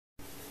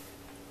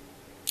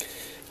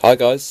Hi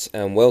guys,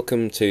 and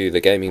welcome to the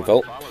Gaming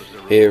Vault.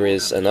 Here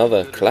is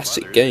another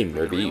classic game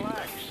review.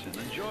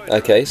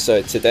 Okay,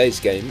 so today's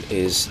game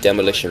is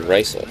Demolition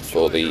Racer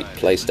for the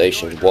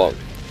PlayStation 1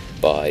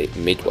 by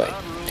Midway.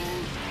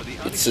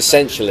 It's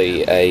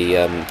essentially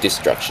a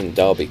Destruction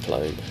Derby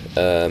clone.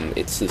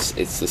 It's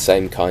the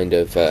same kind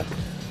of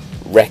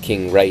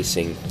wrecking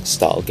racing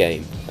style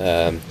game.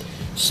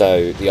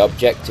 So the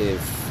objective,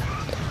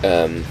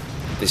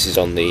 this is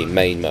on the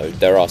main mode.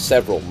 There are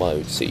several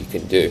modes that you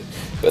can do,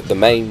 but the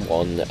main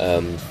one,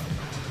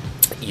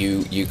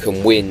 you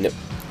can win.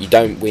 You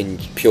don't win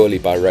purely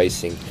by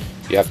racing.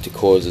 You have to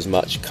cause as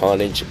much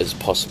carnage as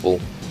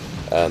possible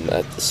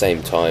at the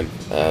same time,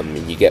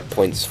 and you get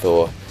points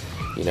for,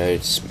 you know,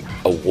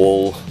 a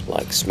wall,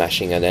 like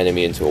smashing an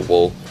enemy into a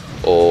wall,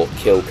 or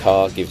kill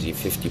car gives you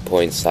 50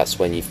 points. That's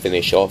when you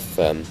finish off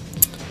a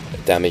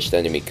damaged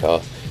enemy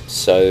car.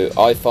 So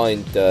I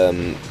find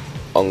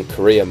on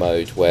career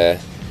mode, where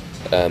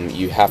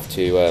you have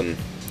to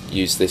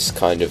use this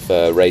kind of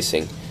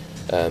racing,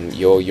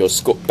 your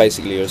score,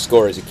 basically your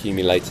score is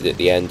accumulated at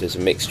the end as a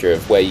mixture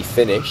of where you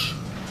finish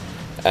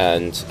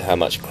and how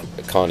much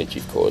carnage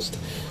you've caused.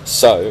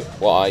 So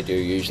what I do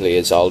usually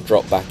is I'll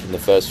drop back in the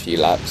first few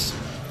laps,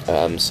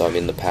 so I'm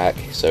in the pack,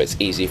 so it's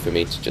easy for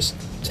me to just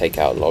take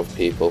out a lot of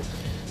people,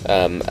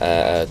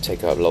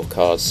 take out a lot of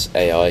cars,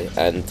 AI,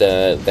 and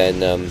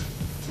then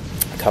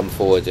come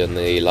forward in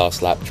the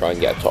last lap, try and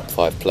get a top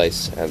 5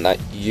 place, and that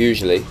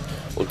usually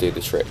will do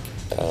the trick.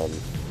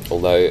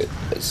 Although,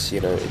 as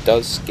you know, it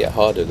does get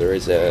harder. There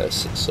is a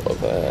sort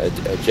of a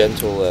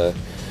gentle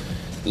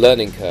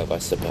learning curve, I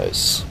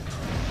suppose.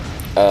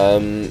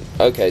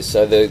 Okay,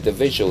 so the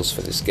visuals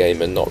for this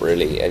game are not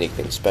really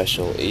anything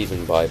special,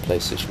 even by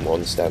PlayStation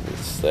 1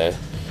 standards. They're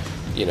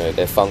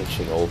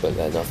functional, but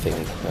they're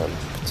nothing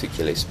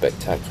particularly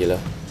spectacular.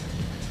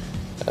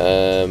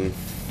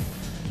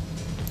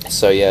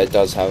 So yeah, it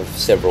does have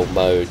several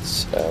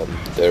modes.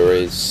 There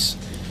is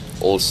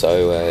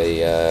also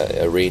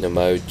a arena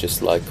mode,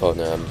 just like on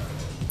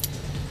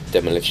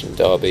Demolition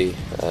Derby.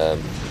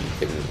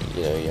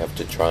 You have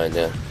to try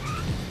and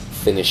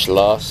finish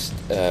last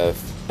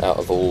out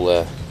of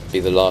all, be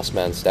the last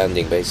man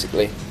standing,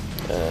 basically.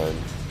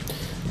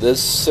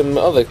 There's some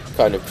other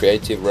kind of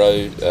creative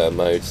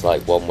modes,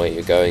 like one where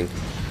you're going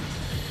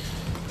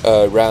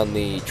around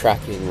the track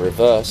in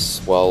reverse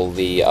while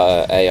the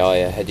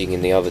AI are heading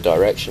in the other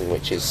direction,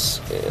 which is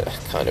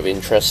kind of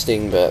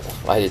interesting, but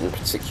I didn't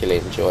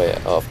particularly enjoy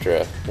it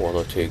after one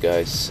or two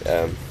goes.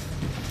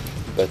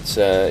 But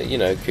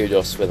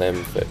kudos for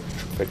them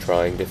for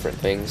trying different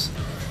things.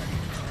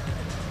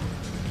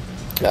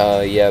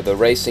 Yeah, the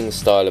racing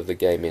style of the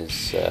game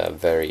is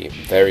very,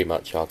 very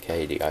much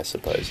arcadey, I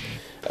suppose.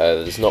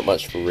 There's not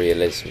much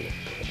realism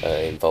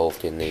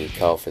involved in the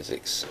car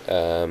physics.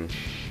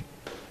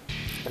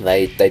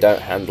 They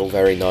don't handle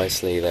very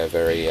nicely. They're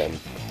very I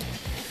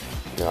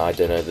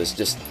don't know.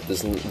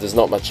 There's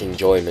not much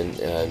enjoyment.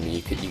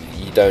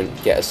 You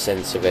don't get a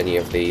sense of any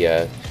of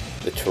the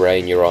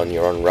terrain you're on.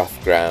 You're on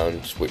rough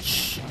ground,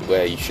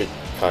 where you should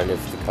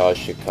the cars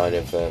should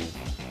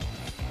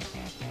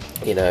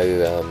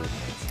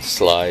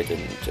slide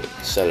and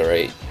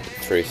accelerate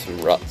through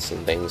some ruts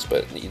and things,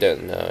 but you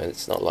don't know.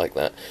 It's not like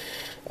that.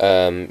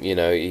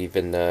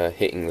 Even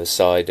hitting the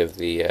side of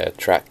the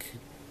track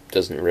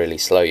doesn't really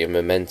slow your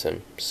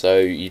momentum, so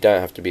you don't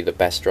have to be the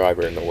best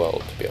driver in the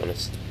world, to be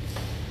honest.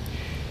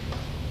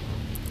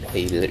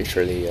 He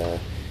literally,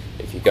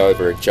 if you go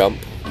over a jump,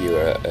 you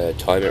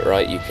time it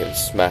right, you can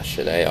smash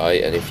an AI,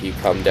 and if you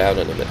come down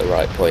on him at the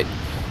right point,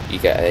 you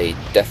get a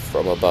death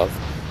from above,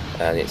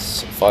 and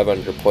it's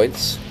 500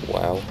 points.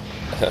 Wow.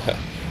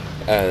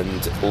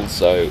 And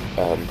also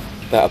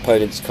that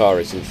opponent's car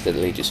is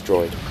instantly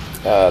destroyed.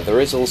 There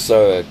is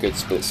also a good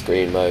split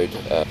screen mode.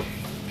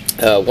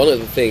 One of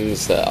the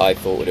things that I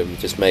thought would have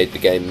just made the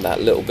game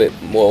that little bit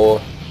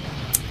more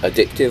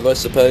addictive, I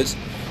suppose,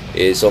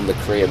 is on the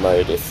career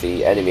mode. If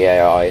the enemy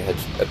AI had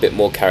a bit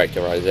more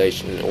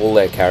characterization, all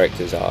their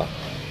characters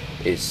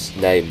is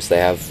names. They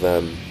have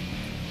a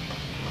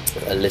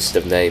list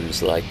of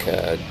names like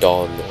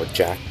Don or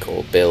Jack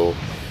or Bill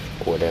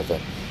or whatever.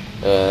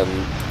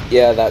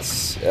 Yeah,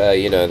 that's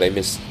they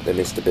missed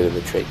a bit of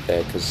the trick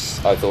there, because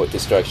I thought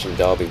Destruction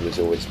Derby was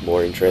always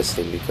more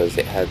interesting because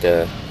it had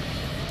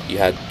you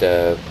had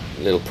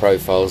little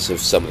profiles of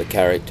some of the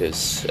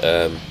characters.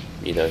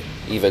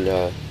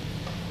 Even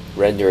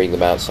rendering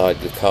them outside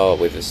the car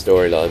with a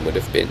storyline would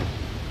have been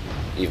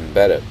even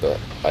better, but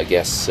I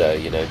guess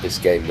this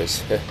game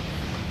was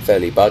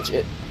fairly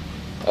budget.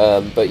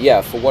 But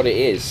yeah, for what it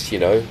is,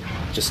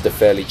 just a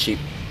fairly cheap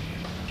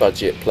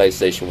budget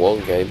PlayStation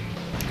 1 game,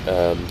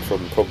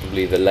 from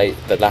probably the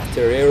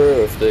latter era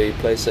of the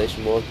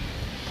PlayStation 1.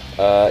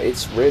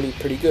 It's really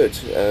pretty good.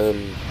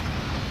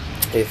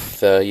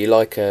 If you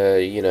like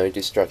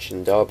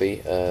Destruction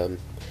Derby, and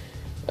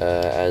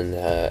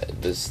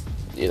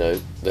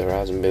there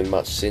hasn't been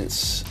much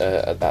since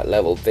at that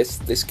level,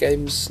 this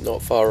game's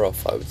not far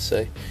off, I would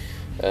say.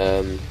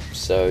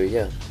 So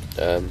yeah,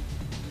 I'm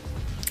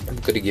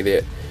going to give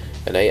it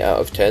an 8 out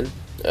of 10.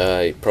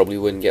 You probably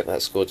wouldn't get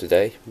that score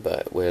today,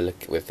 but we're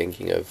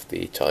thinking of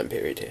the time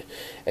period here.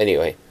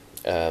 Anyway,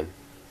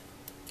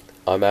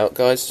 I'm out,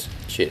 guys.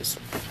 Cheers.